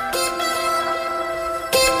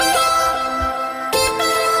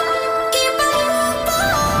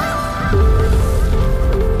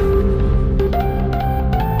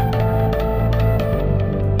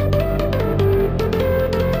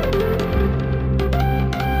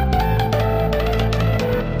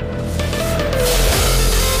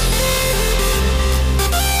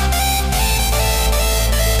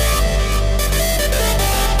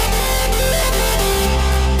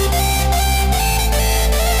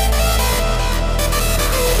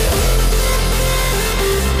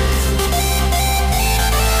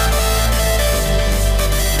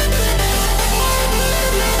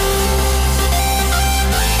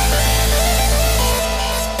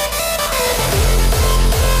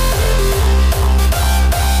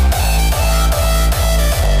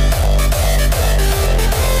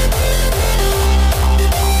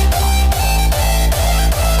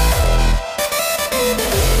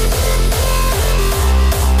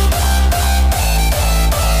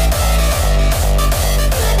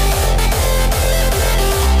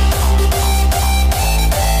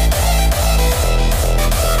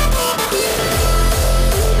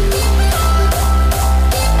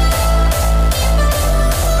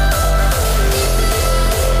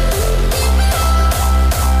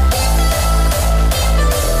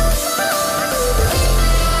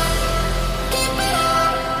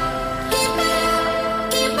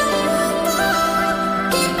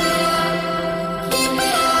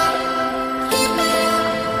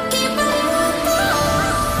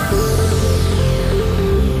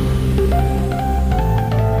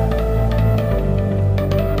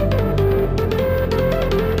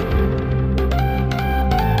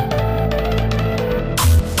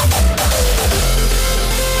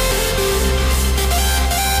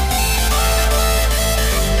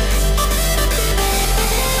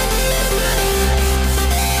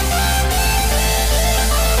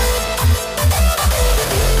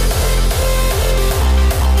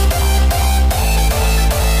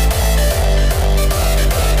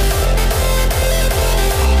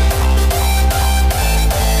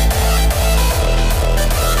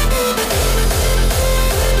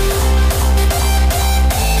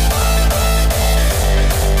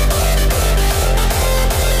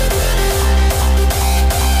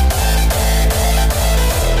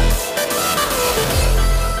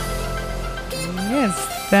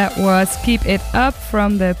 That was Keep It Up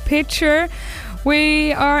from The Pitcher.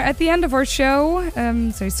 We are at the end of our show.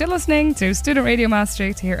 So you're still listening to Student Radio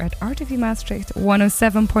Maastricht here at RTV Maastricht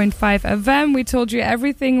 107.5 FM. We told you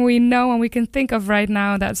everything we know and we can think of right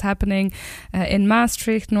now that's happening in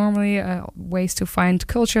Maastricht. Normally, ways to find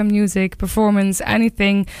culture, music, performance,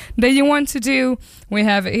 anything that you want to do. We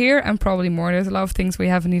have it here and probably more. There's a lot of things we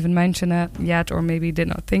haven't even mentioned yet or maybe did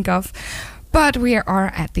not think of. But we are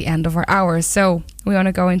at the end of our hour. So we want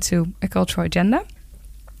to go into a cultural agenda.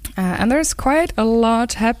 And there's quite a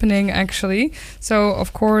lot happening, actually. So,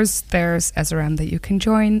 of course, there's SRM that you can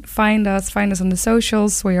join. Find us on the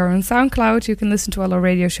socials. We are on SoundCloud. You can listen to all our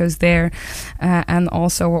radio shows there. And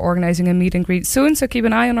also, we're organizing a meet and greet soon. So keep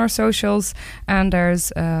an eye on our socials. And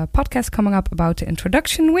there's a podcast coming up about the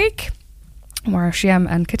introduction week, where Shyam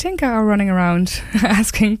and Katinka are running around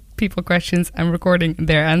asking people questions and recording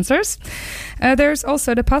their answers. There's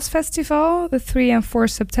also the PAS Festival, the 3 and 4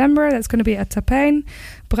 September. That's going to be at Tapijn.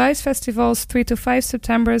 Bruisfestivals, 3 to 5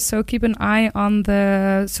 September. So keep an eye on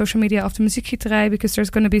the social media of the Muziekgieterij, because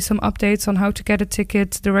there's going to be some updates on how to get a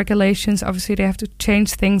ticket, the regulations. Obviously, they have to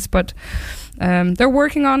change things, but they're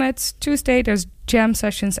working on it. Tuesday, there's jam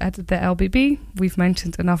sessions at the LBB. We've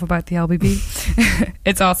mentioned enough about the LBB.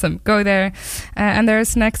 It's awesome. Go there. And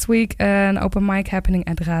there's next week an open mic happening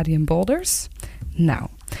at Radium Boulders. Now,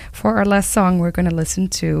 for our last song, we're going to listen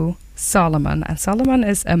to Solomon. And Solomon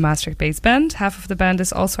is a Maastricht-based band. Half of the band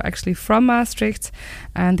is also actually from Maastricht.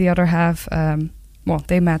 And the other half,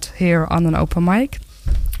 they met here on an open mic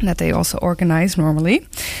that they also organize normally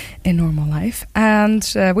in normal life. And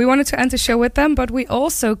we wanted to end the show with them, but we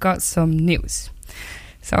also got some news.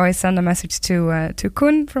 So I sent a message to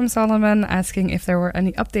Koen from Solomon asking if there were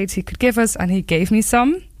any updates he could give us, and he gave me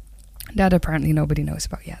some that apparently nobody knows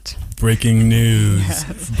about yet. Breaking news.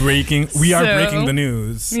 Yes. We are breaking the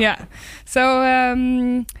news. Yeah. So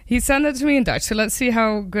he sent it to me in Dutch. So let's see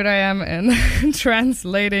how good I am in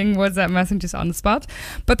translating WhatsApp messages on the spot.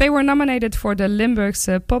 But they were nominated for the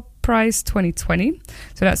Limburgse Pop Prize 2020.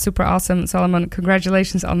 So that's super awesome. Solomon,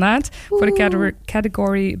 congratulations on that. Woo. For the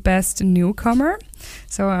category Best Newcomer.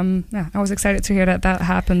 So I was excited to hear that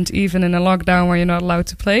happened even in a lockdown where you're not allowed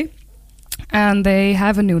to play. And they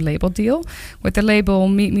have a new label deal with the label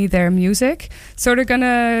Meet Me There Music. So they're going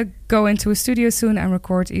to go into a studio soon and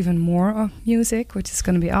record even more music, which is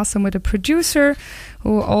going to be awesome, with a producer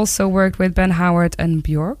who also worked with Ben Howard and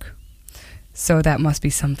Björk. So that must be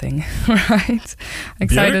something, right?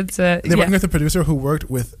 Excited. They're working with a producer who worked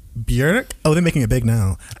with Björk. Oh, they're making it big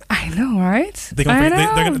now. I know, right? They're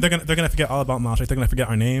gonna forget all about Maastricht. They're gonna forget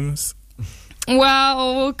our names.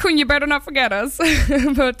 Well, Koen, you better not forget us.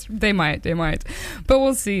 But they might. But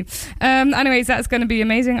we'll see. Anyways, that's going to be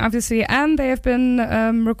amazing, obviously. And they have been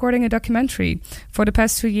recording a documentary for the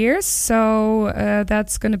past 2 years. So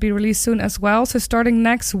that's going to be released soon as well. So starting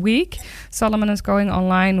next week, Solomon is going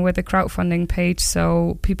online with a crowdfunding page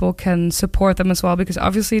so people can support them as well. Because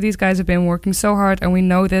obviously these guys have been working so hard. And we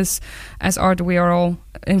know this as art. We are all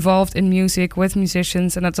involved in music with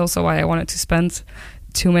musicians. And that's also why I wanted to spend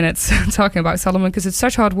 2 minutes talking about Solomon, because it's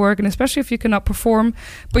such hard work, and especially if you cannot perform,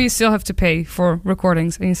 but you still have to pay for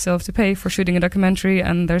recordings and you still have to pay for shooting a documentary,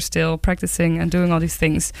 and they're still practicing and doing all these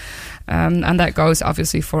things. And that goes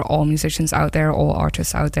obviously for all musicians out there, all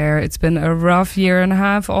artists out there. It's been a rough 1.5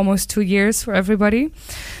 years, almost 2 years for everybody.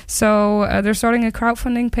 So they're starting a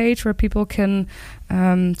crowdfunding page where people can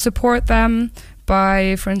support them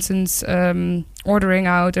by, for instance, ordering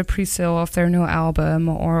out a pre-sale of their new album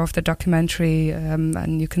or of the documentary,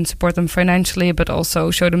 and you can support them financially, but also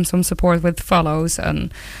show them some support with follows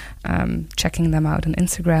and checking them out on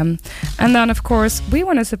Instagram. And then, of course, we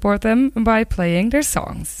want to support them by playing their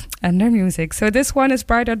songs and their music. So this one is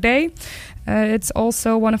Brighter Day. It's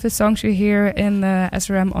also one of the songs you hear in the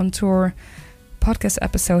SRM on Tour podcast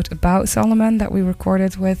episode about Solomon that we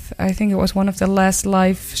recorded with, I think it was one of the last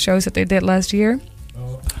live shows that they did last year.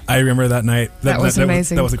 I remember that night. That was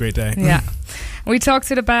amazing. That was a great day. Yeah. We talked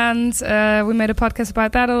to the band. We made a podcast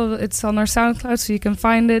about that. It's on our SoundCloud, so you can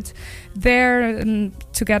find it there, and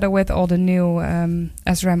together with all the new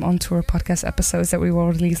SRM on Tour podcast episodes that we will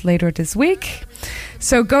release later this week.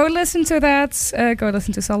 So go listen to that. Go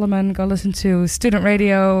listen to Solomon. Go listen to Student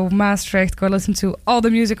Radio, Maastricht. Go listen to all the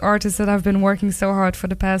music artists that have been working so hard for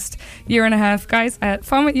the past 1.5 years. Guys, I had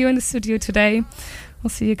fun with you in the studio today. We'll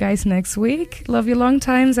see you guys next week. Love you long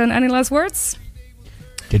times. And any last words?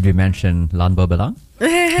 Did we mention Landbouw Belang?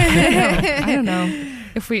 I don't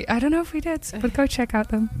know if we did, but go check out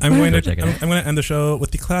them. I'm going to end the show with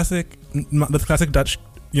the classic Dutch,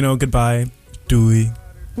 goodbye. Doei.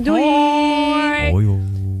 Doei.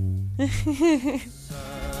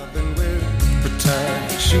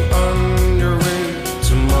 Protect you on your way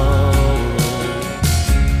tomorrow.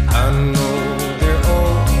 I know there'll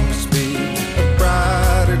always be a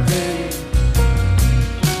brighter day.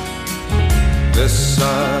 The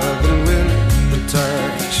southern wind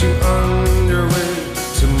protects you on your way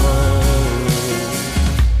tomorrow.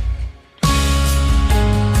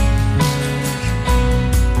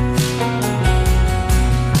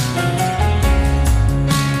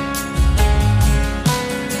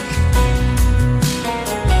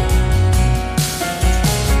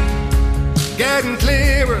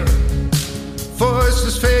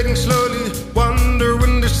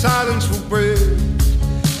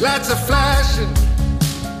 lights are flashing,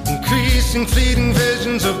 increasing fleeting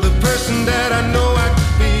visions of the person that I know I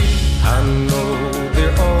could be. I know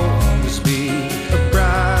there'll always be a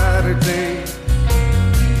brighter day.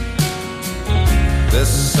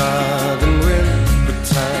 This side